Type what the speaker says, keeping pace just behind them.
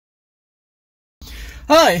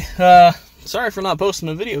Hi, sorry for not posting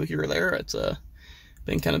a video here or there. It's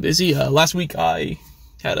been kind of busy. Last week I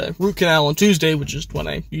had a root canal on Tuesday, which is when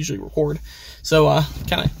I usually record, so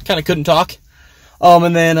kind of couldn't talk.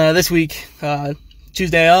 And then this week,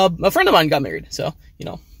 Tuesday, a friend of mine got married, so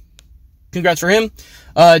congrats for him.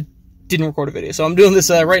 Didn't record a video, so I'm doing this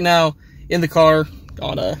right now in the car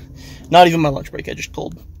on not even my lunch break. I just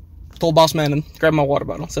told boss man and grabbed my water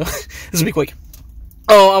bottle, so this will be quick.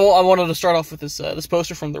 Oh, I wanted to start off with this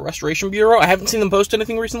poster from the Restoration Bureau. I haven't seen them post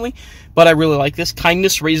anything recently, but I really like this.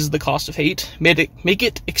 Kindness raises the cost of hate. Make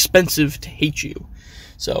it expensive to hate you.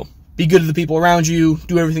 So, be good to the people around you.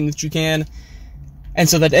 Do everything that you can. And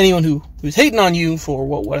so that anyone who's hating on you for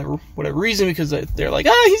whatever reason, because they're like,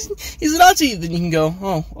 he's a Nazi, then you can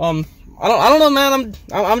go, I don't know, man.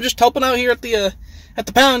 I'm just helping out here at the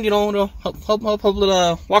pound, to help walk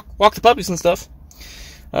the puppies and stuff.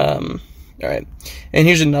 Alright, and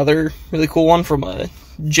here's another really cool one from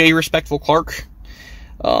J. Respectful Clark.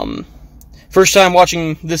 First time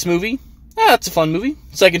watching this movie, it's a fun movie.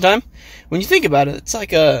 Second time, when you think about it, it's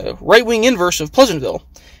like a right-wing inverse of Pleasantville.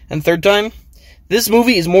 And third time, this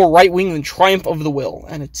movie is more right-wing than Triumph of the Will,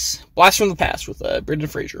 and it's Blast from the Past with Brendan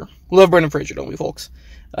Fraser. We love Brendan Fraser, don't we, folks?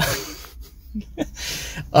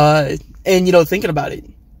 And, thinking about it,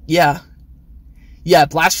 yeah,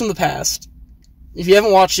 Blast from the Past. If you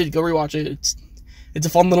haven't watched it, go rewatch it. It's a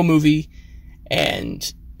fun little movie,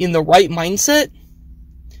 and in the right mindset,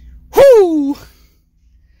 whoo!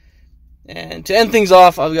 And to end things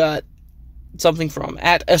off, I've got something from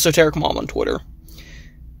 @EsotericMom on Twitter,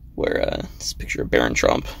 where it's a picture of Barron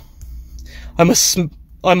Trump. I must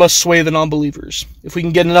sway the non-believers. If we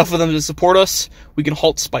can get enough of them to support us, we can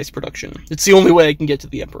halt spice production. It's the only way I can get to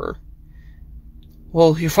the Emperor.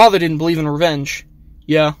 Well, your father didn't believe in revenge.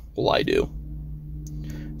 Yeah, well, I do.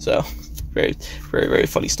 So, very, very, very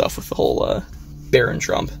funny stuff with the whole Barron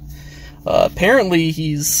Trump. Apparently,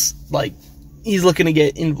 he's looking to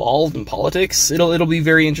get involved in politics. It'll be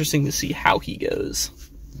very interesting to see how he goes.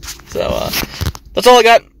 So, that's all I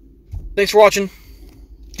got. Thanks for watching.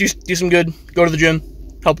 Do some good. Go to the gym.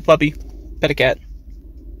 Help a puppy. Pet a cat.